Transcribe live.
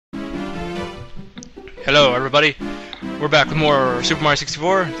Hello everybody, we're back with more Super Mario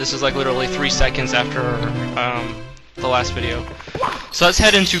 64. This is like literally 3 seconds after the last video. So let's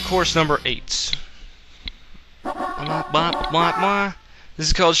head into course number 8. This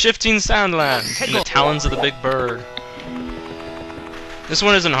is called Shifting Sandland in the Talons of the Big Bird. This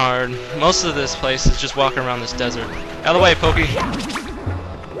one isn't hard. Most of this place is just walking around this desert. Out of the way, Pokey!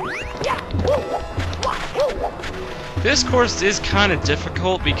 This course is kind of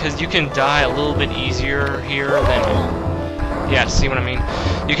difficult because you can die a little bit easier here than... Yeah, see what I mean?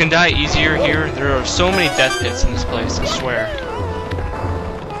 You can die easier here. There are so many death pits in this place, I swear.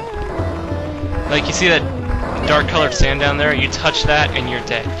 Like, you see that dark colored sand down there? You touch that and you're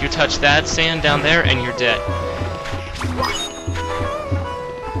dead. You touch that sand down there and you're dead.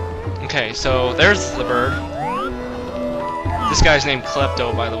 Okay, so there's the bird. This guy's named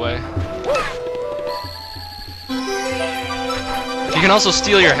Klepto, by the way. You can also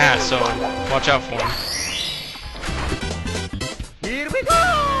steal your hat, so watch out for him. Here we go!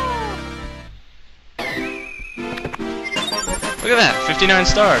 Look at that, 59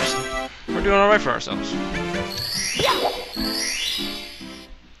 stars. We're doing alright for ourselves.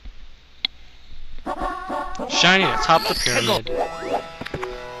 Shiny atop the pyramid.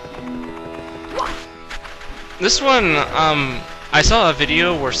 This one, I saw a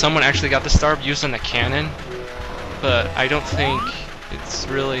video where someone actually got the star using the cannon, but I don't think it's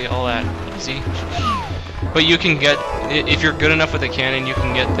really all that easy. But you can get, if you're good enough with a cannon, you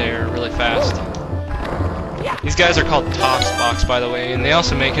can get there really fast. These guys are called Toxbox, by the way, and they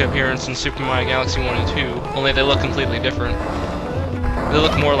also make an appearance in Super Mario Galaxy 1 and 2, only they look completely different. They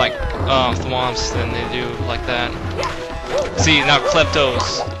look more like Thwomps than they do like that. See, now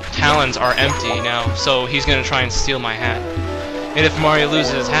Klepto's talons are empty now, so he's gonna try and steal my hat. And if Mario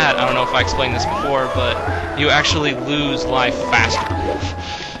loses his hat, I don't know if I explained this before, but you actually lose life faster.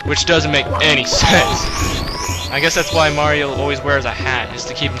 Which doesn't make any sense. I guess that's why Mario always wears a hat, is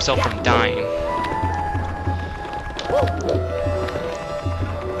to keep himself from dying.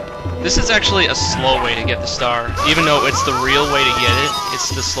 This is actually a slow way to get the star. Even though it's the real way to get it, it's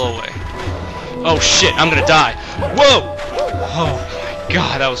the slow way. Oh shit, I'm gonna die. Whoa! Oh my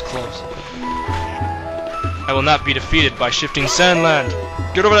god, that was close. I will not be defeated by Shifting Sandland.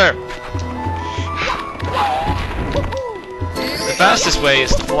 Get over there! The fastest way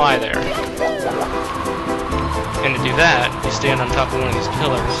is to fly there. And to do that, you stand on top of one of these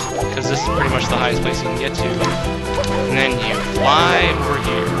pillars, because this is pretty much the highest place you can get to. And then you fly over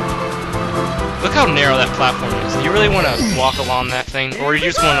here. Look how narrow that platform is. Do you really want to walk along that thing, or you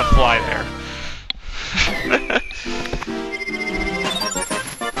just want to fly there?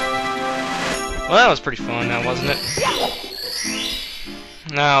 Well, that was pretty fun now, wasn't it?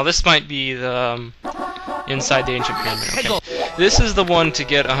 Now, this might be the inside the ancient pyramid. Okay. This is the one to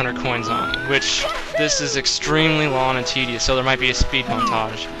get 100 coins on, which this is extremely long and tedious, so there might be a speed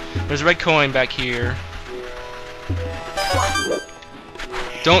montage. There's a red coin back here.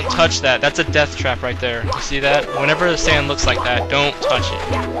 Don't touch that. That's a death trap right there. You see that? Whenever the sand looks like that, don't touch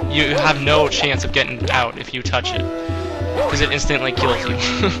it. You have no chance of getting out if you touch it, because it instantly kills you.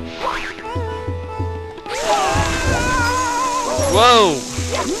 Whoa!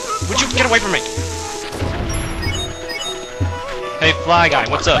 Would you get away from me? Hey, fly guy,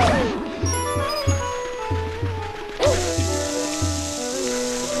 what's up?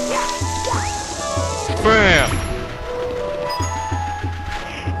 Bam!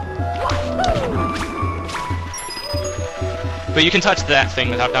 But you can touch that thing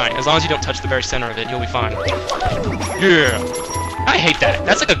without dying. As long as you don't touch the very center of it, you'll be fine. Yeah! I hate that.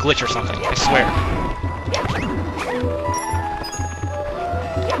 That's like a glitch or something, I swear.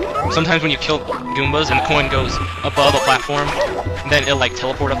 Sometimes when you kill Goombas and the coin goes above a platform, then it'll like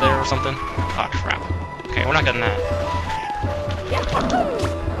teleport up there or something. Oh crap. Okay, we're not getting that.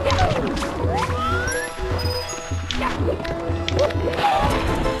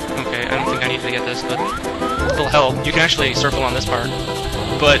 Okay, I don't think I need to get this, but it'll help. You can actually circle on this part.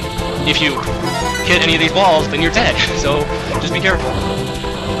 But if you hit any of these walls, then you're dead. So just be careful.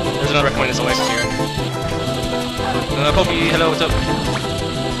 There's another coin that's oasis here. Pokey, hello, what's up?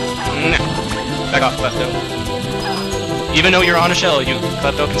 Back off, Klepto. Even though you're on a shell,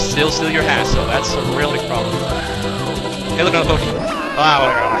 Klepto can still steal your hat, so that's a real big problem. Hey, look at the Pokey. Ah,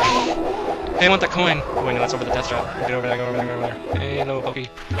 hey, I want that coin. Oh, wait, no, that's over the death trap. Get over there, go over there, go over there. Hey, hello, Pokey.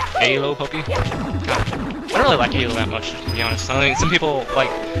 Halo, Pokey. God. I don't really like Halo that much, to be honest. I mean, some people, like,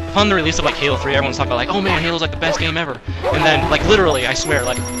 upon the release of, like, Halo 3, everyone's talking about, like, oh man, Halo's, like, the best game ever. And then, like, literally, I swear,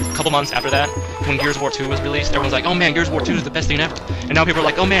 like, a couple months after that, when Gears of War 2 was released, everyone's like, oh man, Gears of War 2 is the best thing ever. And now people are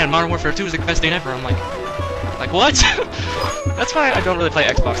like, oh man, Modern Warfare 2 is the best thing ever. I'm like,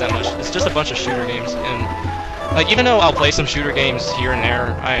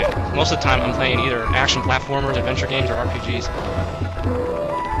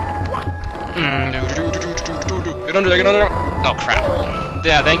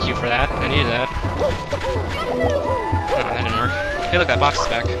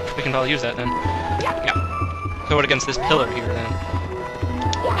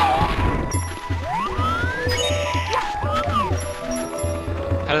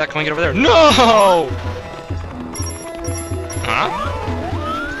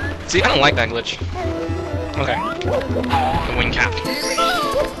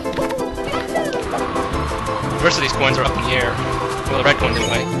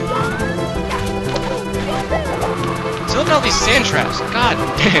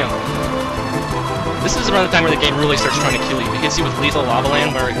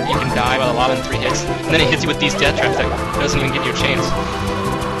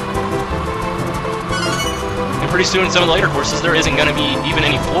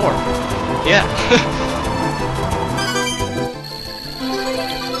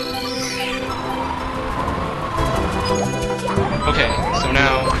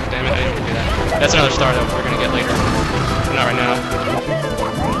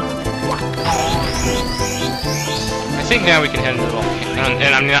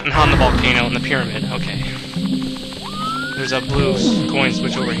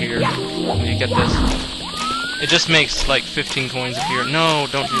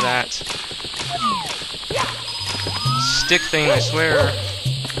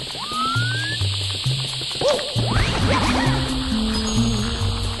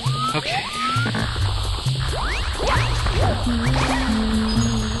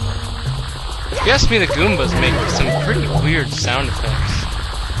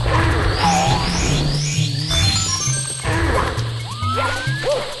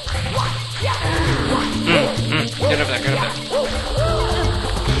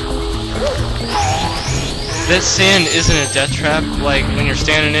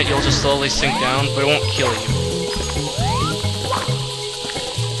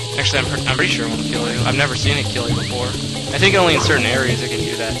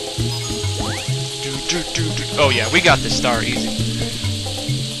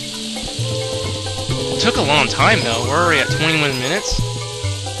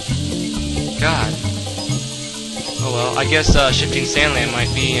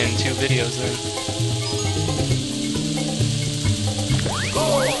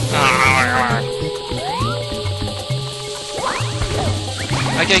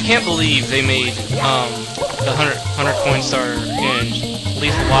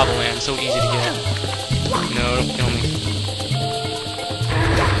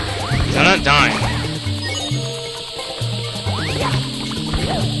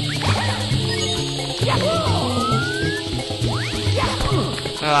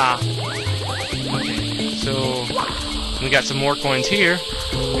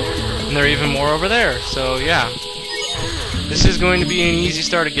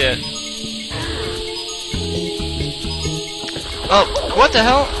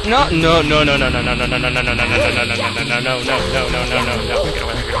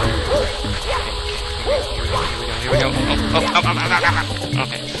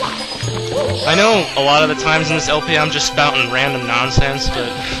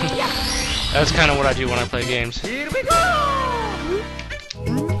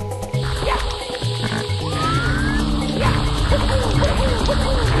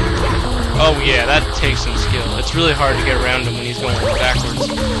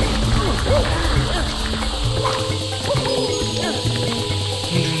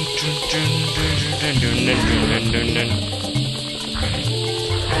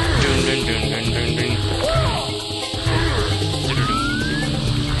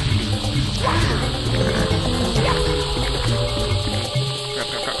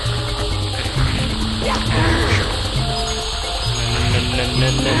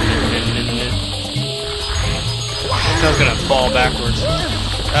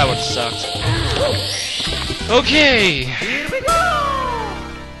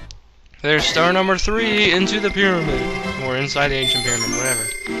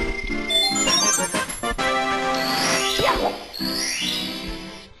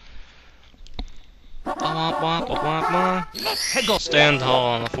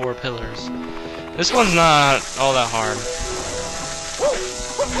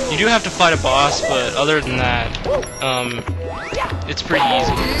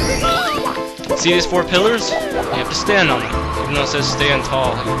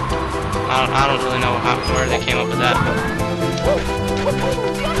 I don't really know where they came up with that.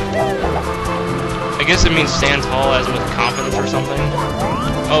 I guess it means stand tall as with confidence or something.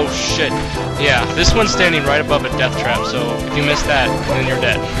 Oh shit. Yeah, this one's standing right above a death trap, so if you miss that, then you're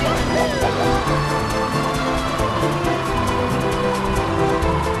dead.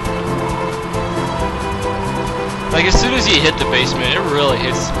 Like, as soon as you hit the basement, it really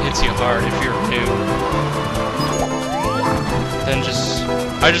hits you hard if you're new. Then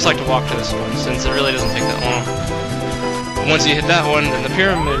I just like to walk to this one, since it really doesn't take that long. But once you hit that one, then the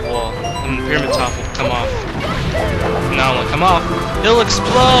pyramid wall and the pyramid top will come off. Not only come off, it'll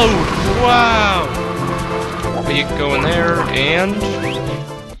explode! Wow! But you can go in there and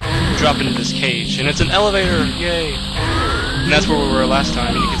drop into this cage, and it's an elevator! Yay! And that's where we were last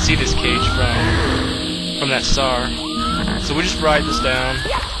time, and you can see this cage from that star. So we just ride this down.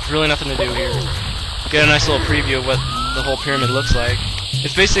 There's really nothing to do here. Get a nice little preview of what the whole pyramid looks like.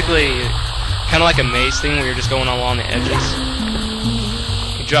 It's basically kind of like a maze thing where you're just going along the edges.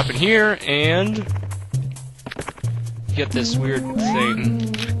 You drop in here and you get this weird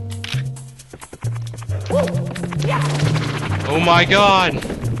thing. Oh my god!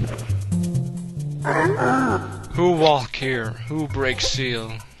 Who walk here? Who break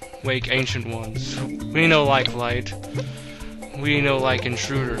seal? Wake ancient ones. We know like light. We know like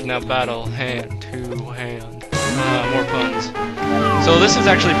intruders. Now battle hand to hand. More puns. So this is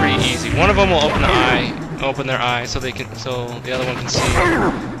actually pretty easy. One of them will open their eye, so the other one can see.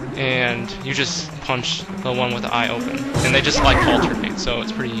 And you just punch the one with the eye open, and they just like alternate. So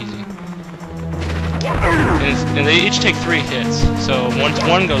it's pretty easy. And they each take 3 hits. So once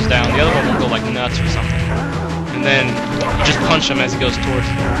one goes down, the other one will go like nuts or something. And then you just punch him as he goes towards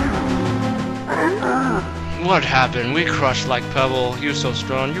you. What happened? We crushed like pebble. You so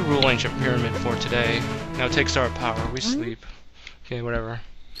strong. You rule ancient pyramid for today. Now take star power. We sleep. Okay, whatever.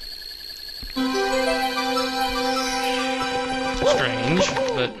 Strange,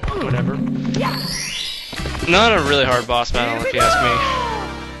 but whatever. Not a really hard boss battle, if you ask me.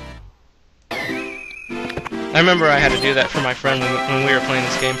 I remember I had to do that for my friend when we were playing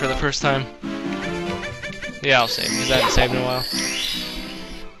this game for the first time. Yeah, I'll save, because I haven't saved in a while.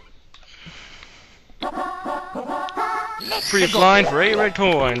 Free blind for 8 red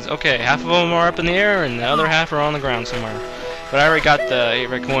coins. Okay, half of them are up in the air, and the other half are on the ground somewhere. But I already got the 8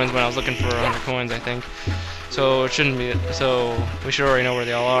 red coins when I was looking for 100 coins, I think. So it shouldn't be. So we should already know where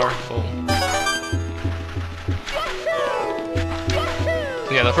they all are. Cool.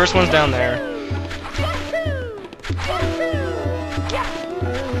 So yeah, the first one's down there.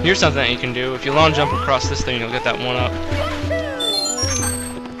 Here's something that you can do. If you long jump across this thing, you'll get that one up.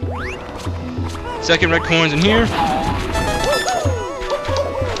 Second red coin's in here.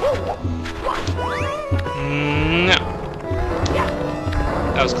 No.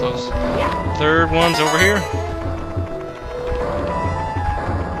 That was close. Third one's over here.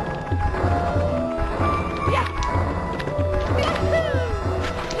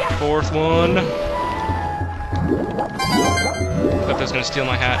 Fourth one. Thought that was gonna steal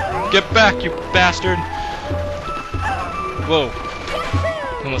my hat. Get back, you bastard! Whoa.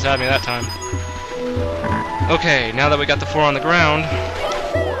 Almost had me that time. Okay, now that we got the 4 on the ground.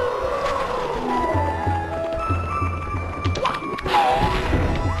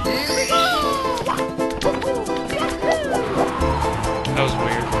 That was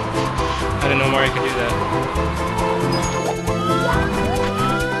weird. I didn't know Mario could do that.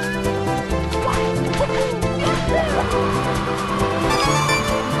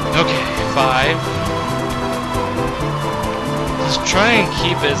 Okay, 5. Just try and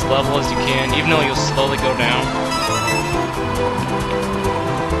keep it as level as you can, even though you'll slowly go down.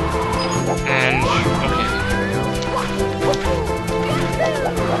 And, okay.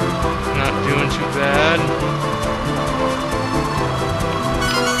 Not doing too bad.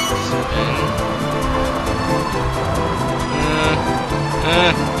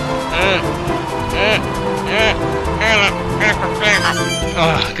 7.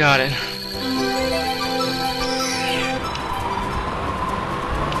 Oh, got it.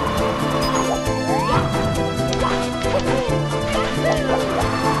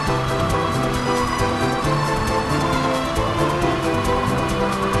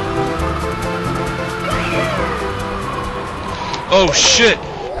 Oh shit!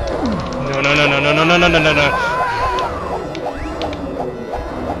 No, no, no, no, no, no, no, no, no, no, no.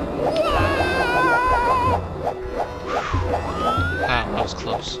 Wow, that was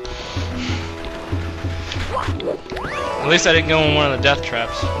close. At least I didn't go in one of the death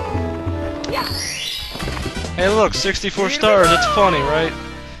traps. Hey look, 64 stars, that's funny, right?